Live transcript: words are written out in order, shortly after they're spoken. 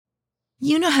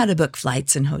You know how to book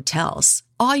flights and hotels.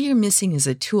 All you're missing is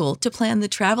a tool to plan the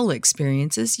travel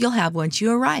experiences you'll have once you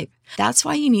arrive. That's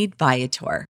why you need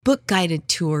Viator. Book guided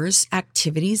tours,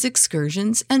 activities,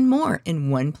 excursions, and more in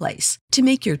one place to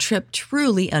make your trip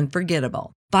truly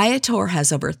unforgettable. Viator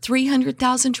has over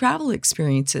 300,000 travel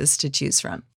experiences to choose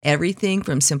from. Everything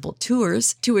from simple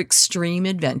tours to extreme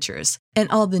adventures and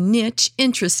all the niche,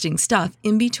 interesting stuff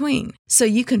in between. So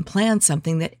you can plan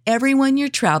something that everyone you're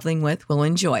traveling with will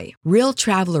enjoy. Real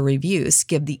traveler reviews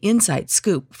give the inside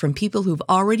scoop from people who've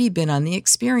already been on the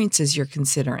experiences you're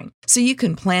considering. So you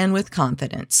can plan with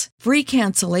confidence. Free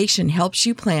cancellation helps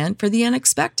you plan for the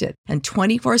unexpected. And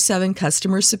 24/7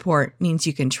 customer support means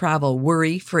you can travel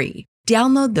worry-free.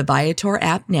 Download the Viator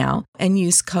app now and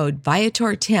use code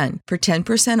Viator10 for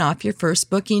 10% off your first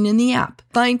booking in the app.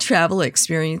 Find travel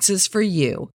experiences for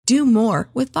you. Do more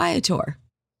with Viator.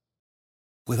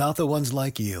 Without the ones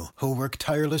like you, who work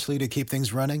tirelessly to keep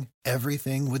things running,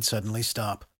 everything would suddenly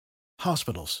stop.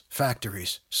 Hospitals,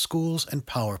 factories, schools, and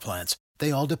power plants,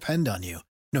 they all depend on you.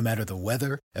 No matter the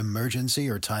weather, emergency,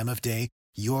 or time of day,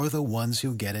 you're the ones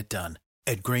who get it done.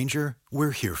 At Grainger,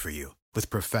 we're here for you with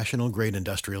professional-grade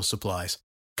industrial supplies.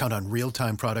 Count on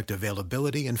real-time product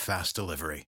availability and fast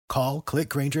delivery. Call, click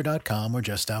Grainger.com, or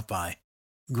just stop by.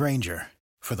 Grainger,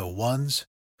 for the ones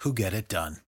who get it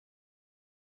done.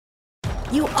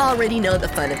 You already know the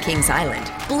fun of Kings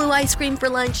Island. Blue ice cream for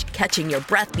lunch, catching your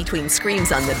breath between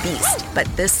screams on the beast. But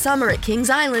this summer at Kings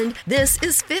Island, this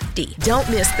is 50. Don't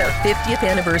miss the 50th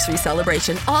anniversary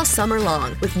celebration all summer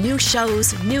long with new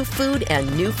shows, new food,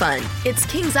 and new fun. It's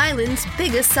Kings Island's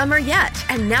biggest summer yet.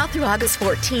 And now through August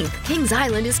 14th, Kings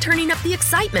Island is turning up the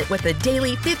excitement with a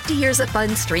daily 50 Years of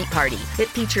Fun street party. It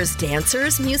features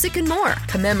dancers, music, and more,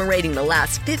 commemorating the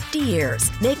last 50 years.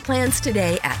 Make plans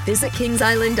today at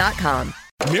visitkingsisland.com.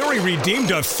 Mary redeemed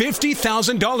a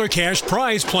 $50,000 cash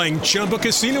prize playing Chumba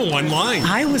Casino online.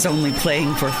 I was only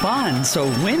playing for fun, so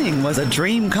winning was a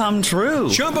dream come true.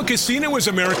 Chumba Casino is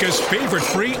America's favorite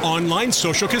free online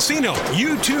social casino.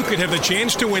 You, too, could have the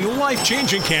chance to win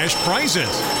life-changing cash prizes.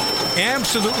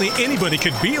 Absolutely anybody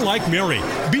could be like Mary.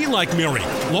 Be like Mary.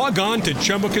 Log on to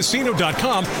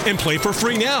ChumbaCasino.com and play for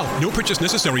free now. No purchase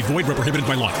necessary. Void where prohibited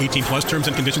by law. 18 plus terms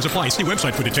and conditions apply. See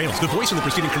website for details. The voice in the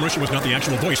preceding commercial was not the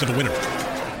actual voice of the winner.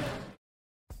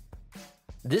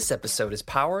 This episode is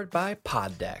powered by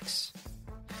Poddex.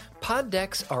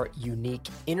 Poddex are unique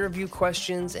interview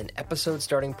questions and episode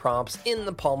starting prompts in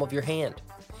the palm of your hand.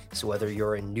 So whether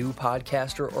you're a new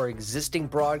podcaster or existing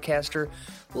broadcaster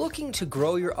looking to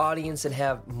grow your audience and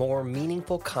have more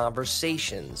meaningful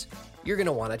conversations, you're going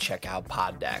to want to check out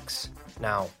Poddex.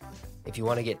 Now, if you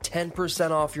want to get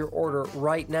 10% off your order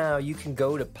right now, you can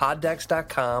go to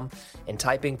poddex.com and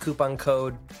type in coupon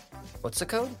code. What's the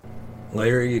code?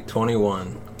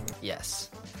 Larry21. Yes,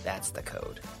 that's the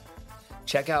code.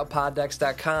 Check out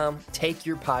poddex.com. Take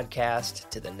your podcast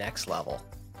to the next level.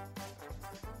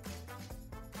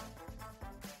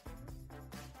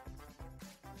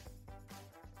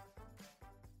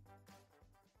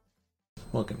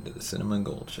 Welcome to the Cinema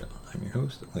Gold Show. I'm your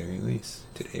host, Larry Leese.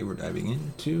 Today we're diving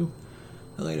into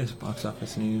the latest box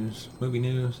office news, movie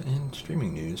news, and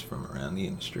streaming news from around the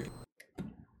industry.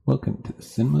 Welcome to the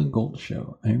Cinema Gold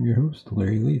Show. I am your host,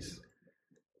 Larry Leese.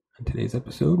 On today's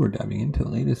episode, we're diving into the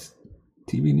latest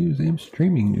TV news and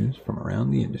streaming news from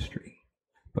around the industry.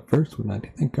 But first, we'd like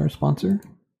to thank our sponsor,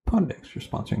 Poddex, for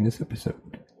sponsoring this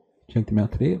episode. Check them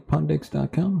out today at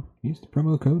poddex.com. Use the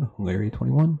promo code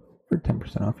Larry21 for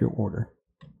 10% off your order.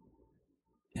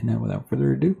 And now, without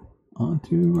further ado, on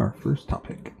to our first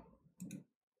topic.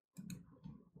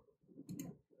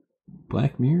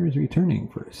 Black Mirror is returning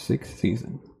for a 6th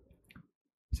season.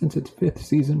 Since its 5th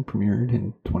season premiered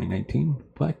in 2019,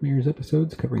 Black Mirror's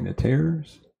episodes covering the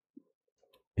terrors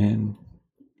and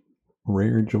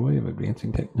rare joy of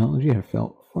advancing technology have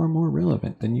felt far more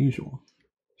relevant than usual,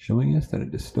 showing us that a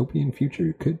dystopian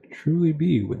future could truly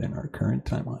be within our current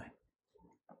timeline.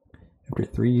 After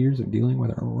 3 years of dealing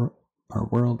with our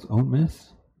world's own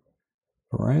mess,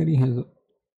 Variety has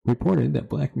reported that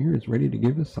Black Mirror is ready to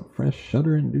give us some fresh,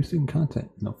 shudder-inducing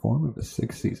content in the form of a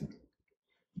 6th season.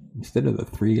 Instead of the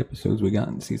 3 episodes we got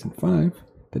in Season 5,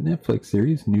 the Netflix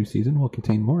series' new season will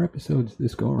contain more episodes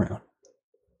this go-around.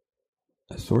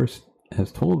 A source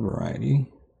has told Variety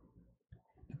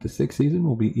that the 6th season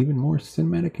will be even more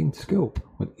cinematic in scope,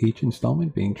 with each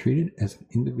installment being treated as an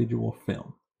individual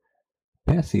film.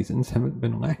 Past seasons haven't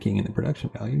been lacking in the production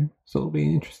value, so it'll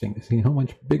be interesting to see how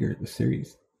much bigger the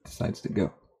series decides to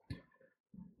go.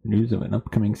 News of an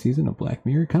upcoming season of Black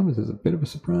Mirror comes as a bit of a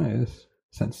surprise,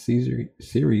 since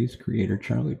series creator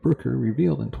Charlie Brooker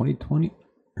revealed in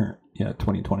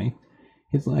 2020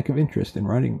 his lack of interest in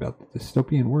writing about the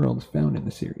dystopian worlds found in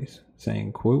the series,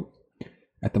 saying, quote,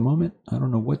 "At the moment, I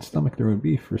don't know what stomach there would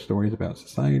be for stories about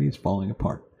societies falling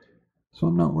apart, so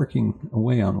I'm not working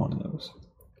away on one of those.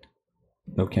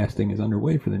 Though casting is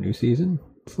underway for the new season,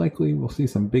 it's likely we'll see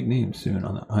some big names soon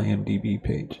on the IMDb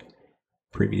page.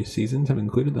 Previous seasons have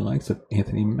included the likes of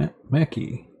Anthony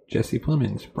Mackie, Jesse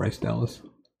Plemons, Bryce Dallas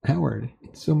Howard,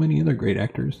 and so many other great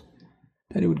actors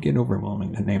that it would get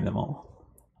overwhelming to name them all.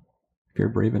 If you're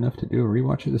brave enough to do a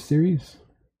rewatch of the series,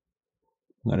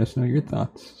 let us know your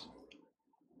thoughts."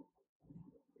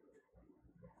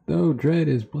 Though Dread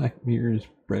is Black Mirror's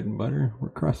bread and butter, we're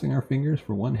crossing our fingers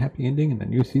for one happy ending in the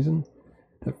new season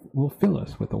that will fill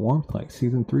us with the warmth like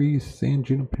Season 3's San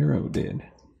Junipero did.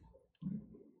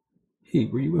 Hey,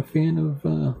 were you a fan of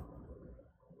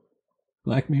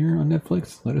Black Mirror on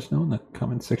Netflix? Let us know in the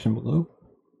comments section below.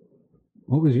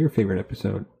 What was your favorite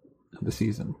episode of the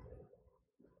season?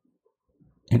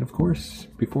 And of course,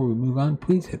 before we move on,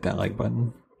 please hit that like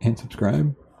button and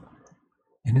subscribe.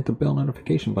 And hit the bell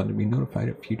notification button to be notified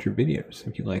of future videos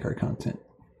if you like our content.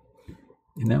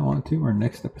 And now on to our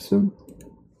next episode.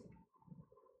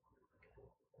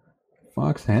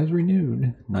 Fox has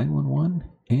renewed 911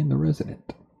 and The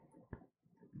Resident.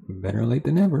 Better late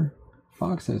than never,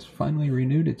 Fox has finally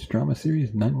renewed its drama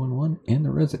series 911 and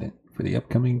The Resident for the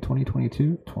upcoming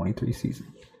 2022-23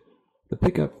 season.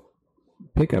 The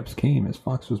pickups came as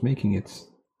Fox was making its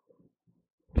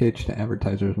pitch to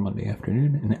advertisers Monday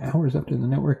afternoon, and hours after the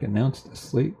network announced a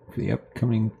slate for the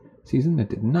upcoming season that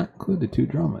did not include the two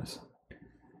dramas.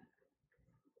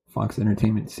 Fox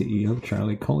Entertainment CEO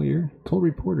Charlie Collier told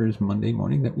reporters Monday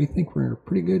morning that "We think we're in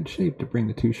pretty good shape to bring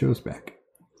the two shows back."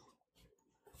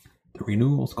 The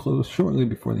renewals closed shortly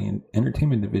before the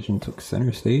entertainment division took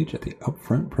center stage at the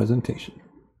upfront presentation.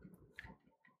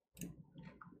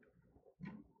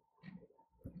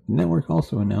 The network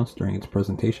also announced during its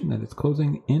presentation that it's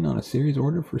closing in on a series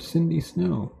order for Cindy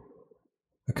Snow,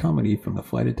 a comedy from the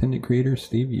flight attendant creator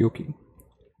Steve Yoki.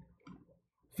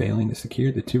 Failing to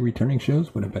secure the two returning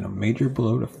shows would have been a major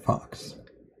blow to Fox.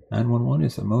 911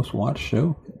 is the most watched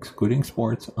show, excluding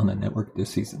sports, on the network this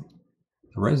season.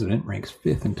 The Resident ranks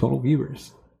 5th in total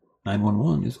viewers.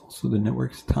 911 is also the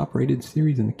network's top-rated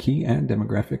series in the key ad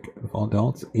demographic of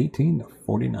adults 18 to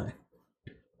 49.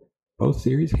 Both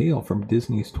series hail from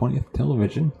Disney's 20th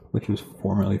Television, which was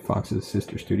formerly Fox's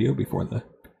sister studio before the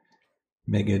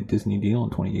mega Disney deal in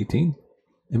 2018,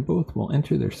 and both will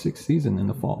enter their 6th season in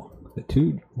the fall. The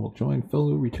two will join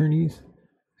fellow returnees,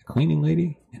 The Cleaning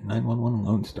Lady and 911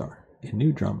 Lone Star, in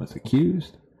new dramas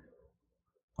Accused,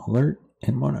 Alert,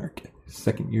 and Monarch.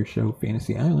 Second-year show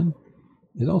Fantasy Island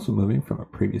is also moving from a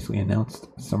previously announced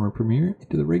summer premiere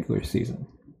into the regular season.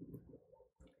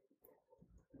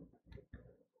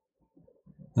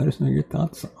 Let us know your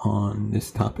thoughts on this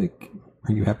topic.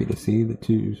 Are you happy to see the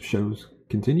two shows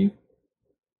continue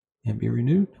and be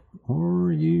renewed? Or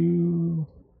are you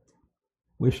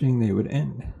wishing they would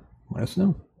end? Let us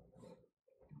know.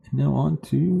 And now on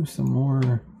to some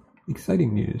more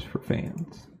exciting news for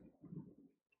fans.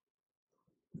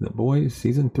 The Boys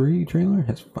Season 3 trailer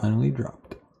has finally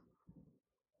dropped.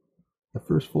 The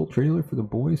first full trailer for The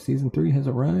Boys Season 3 has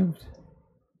arrived,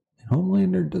 and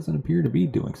Homelander doesn't appear to be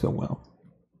doing so well.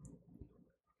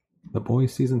 The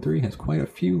Boys Season 3 has quite a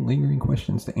few lingering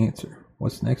questions to answer.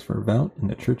 What's next for Vought and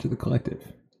the Church of the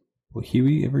Collective? Will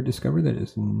Huey ever discover that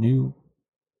his new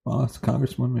boss,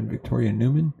 Congresswoman Victoria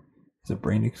Newman, is a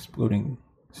brain-exploding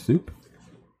soup?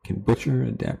 Can Butcher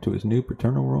adapt to his new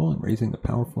paternal role in raising the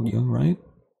powerful young Riot?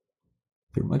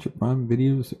 Through much of Prime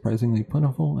Video's surprisingly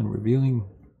plentiful and revealing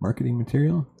marketing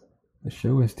material, the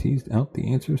show has teased out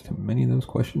the answers to many of those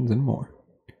questions and more.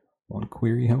 One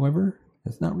query, however,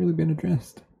 has not really been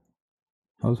addressed.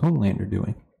 How's Homelander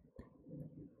doing?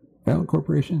 Vought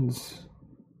Corporation's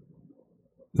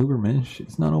Ubermensch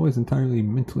is not always entirely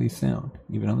mentally sound,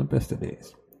 even on the best of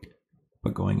days.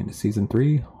 But going into Season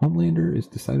 3, Homelander is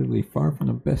decidedly far from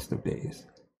the best of days.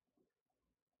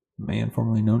 The man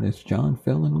formerly known as John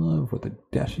fell in love with a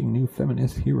dashing new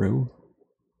feminist hero,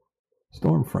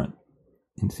 Stormfront,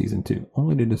 in Season 2,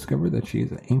 only to discover that she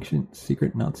is an ancient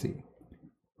secret Nazi.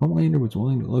 Homelander was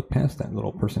willing to look past that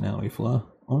little personality flaw,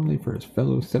 only for his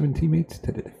fellow 7 teammates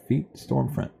to defeat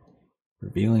Stormfront,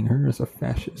 revealing her as a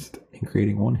fascist and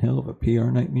creating one hell of a PR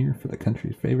nightmare for the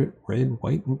country's favorite red,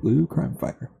 white, and blue crime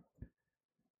fighter.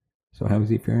 So how is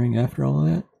he faring after all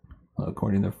of that? Well,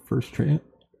 according to the first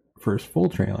full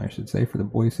trailer, for The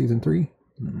Boys Season 3,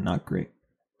 not great.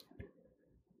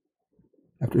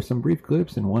 After some brief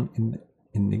clips and one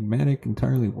enigmatic,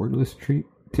 entirely wordless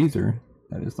teaser,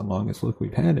 that is the longest look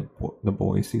we've had at The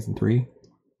Boys Season 3,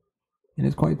 And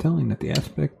it's quite telling that the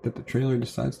aspect that the trailer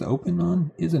decides to open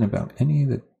on isn't about any of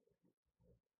the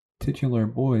titular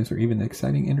boys or even the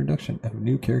exciting introduction of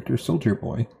new character Soldier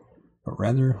Boy, but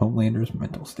rather Homelander's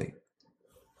mental state.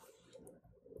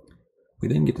 We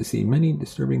then get to see many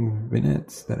disturbing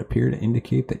vignettes that appear to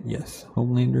indicate that yes,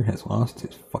 Homelander has lost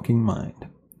his fucking mind.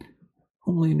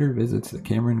 Homelander visits the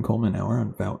Cameron Coleman Hour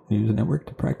on Vout News Network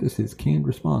to practice his canned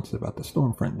response about the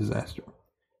Stormfront disaster,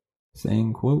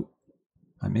 saying, quote,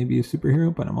 "I may be a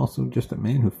superhero, but I'm also just a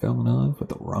man who fell in love with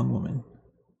the wrong woman.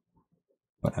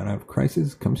 But out of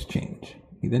crisis comes change."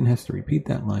 He then has to repeat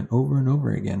that line over and over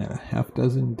again at a half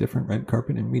dozen different red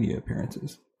carpet and media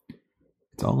appearances.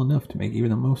 It's all enough to make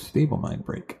even the most stable mind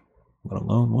break, let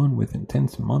alone one with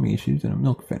intense mommy issues and a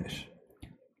milk fetish.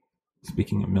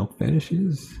 Speaking of milk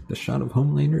fetishes, the shot of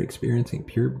Homelander experiencing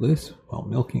pure bliss while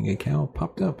milking a cow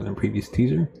popped up in a previous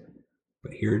teaser,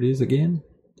 but here it is again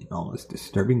in all its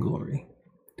disturbing glory.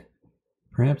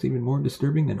 Perhaps even more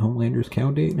disturbing than Homelander's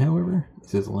cow date, however,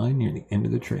 is his line near the end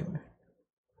of the trailer.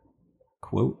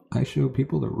 Quote, "I show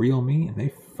people the real me and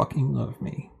they fucking love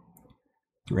me."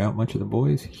 Throughout much of The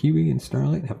Boys, Huey and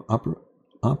Starlight have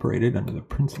operated under the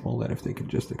principle that if they could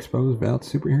just expose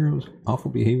Vought's superheroes' awful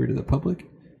behavior to the public,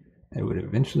 it would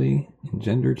eventually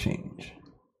engender change.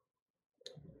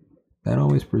 That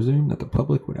always presumed that the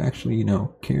public would actually,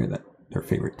 care that their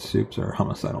favorite supes are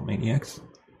homicidal maniacs.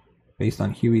 Based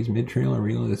on Huey's mid-trailer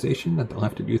realization that they'll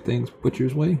have to do things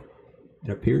Butcher's way,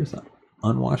 it appears that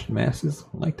unwashed masses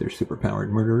like their superpowered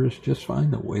murderers just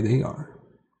fine the way they are.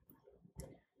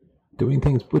 Doing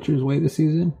things Butcher's way this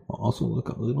season will also look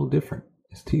a little different,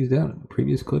 as teased out in the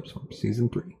previous clips from Season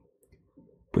 3.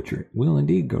 Butcher will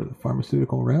indeed go to the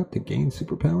pharmaceutical route to gain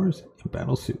superpowers and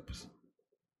battle supes.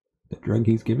 The drug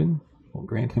he's given will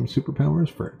grant him superpowers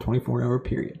for a 24-hour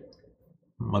period.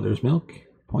 Mother's Milk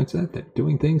points out that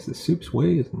doing things the soup's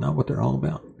way is not what they're all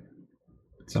about.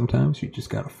 But sometimes you just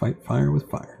gotta fight fire with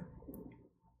fire.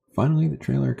 Finally, the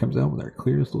trailer comes out with our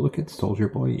clearest look at Soldier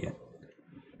Boy yet.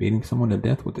 Beating someone to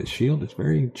death with his shield is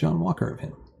very John Walker of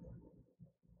him.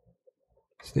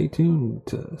 Stay tuned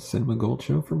to Cinema Gold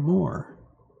Show for more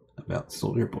about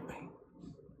Soldier Boy.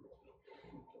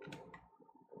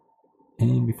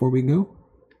 And before we go,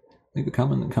 leave a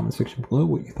comment in the comment section below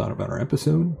what you thought about our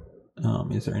episode.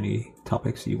 Is there any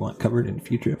topics you want covered in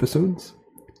future episodes?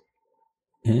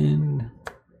 And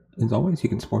as always, you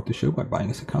can support the show by buying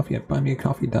us a coffee at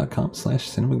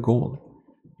buymeacoffee.com/cinemagold.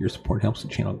 Your support helps the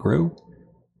channel grow,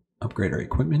 upgrade our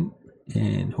equipment,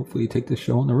 and hopefully take this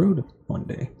show on the road one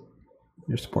day.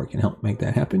 Your support can help make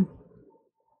that happen.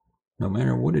 No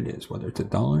matter what it is, whether it's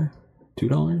 $1,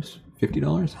 $2,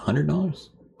 $50, $100,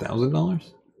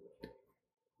 $1,000.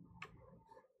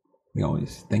 We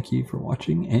always thank you for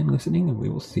watching and listening, and we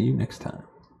will see you next time.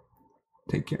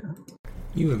 Take care.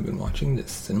 You have been watching the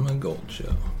Cinema Gold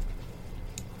Show.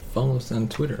 Follow us on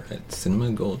Twitter at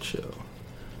Cinema Gold Show.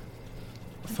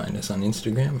 Find us on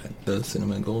Instagram at The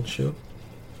Cinema Gold Show.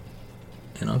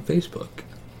 And on Facebook,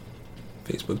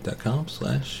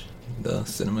 facebook.com/The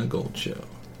Cinema Gold Show.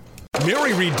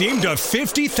 Mary redeemed a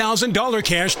 $50,000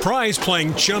 cash prize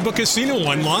playing Chumba Casino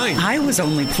online. I was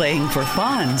only playing for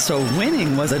fun, so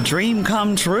winning was a dream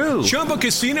come true. Chumba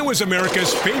Casino is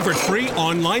America's favorite free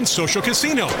online social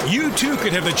casino. You too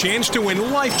could have the chance to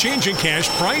win life-changing cash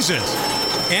prizes.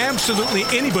 Absolutely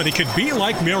anybody could be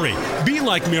like Mary. Be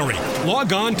like Mary.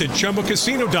 Log on to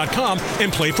ChumbaCasino.com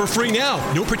and play for free now.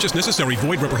 No purchase necessary.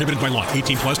 Void where prohibited by law.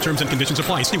 18 plus terms and conditions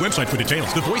apply. See website for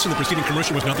details. The voice in the preceding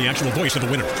commercial was not the actual voice of the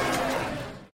winner.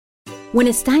 When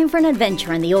it's time for an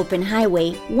adventure on the open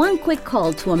highway, one quick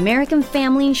call to American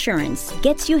Family Insurance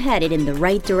gets you headed in the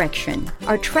right direction.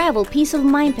 Our travel peace of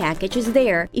mind package is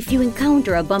there if you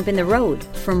encounter a bump in the road.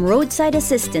 From roadside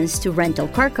assistance to rental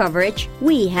car coverage,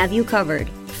 we have you covered.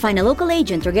 Find a local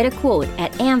agent or get a quote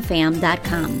at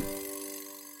amfam.com.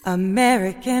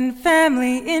 American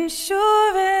Family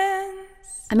Insurance.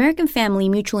 American Family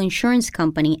Mutual Insurance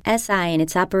Company, SI, and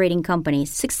its operating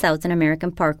companies, 6000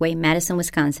 American Parkway, Madison,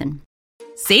 Wisconsin.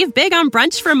 Save big on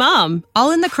brunch for mom,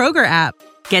 all in the Kroger app.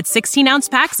 Get 16-ounce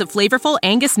packs of flavorful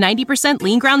Angus 90%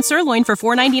 lean ground sirloin for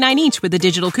 $4.99 each with a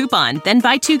digital coupon. Then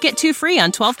buy 2, get 2 free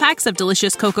on 12 packs of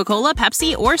delicious Coca-Cola,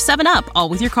 Pepsi, or 7-Up, all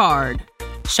with your card.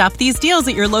 Shop these deals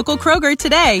at your local Kroger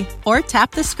today, or tap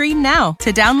the screen now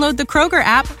to download the Kroger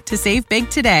app to save big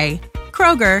today.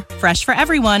 Kroger, fresh for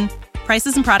everyone.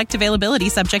 Prices and product availability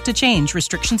subject to change.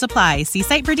 Restrictions apply. See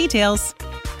site for details.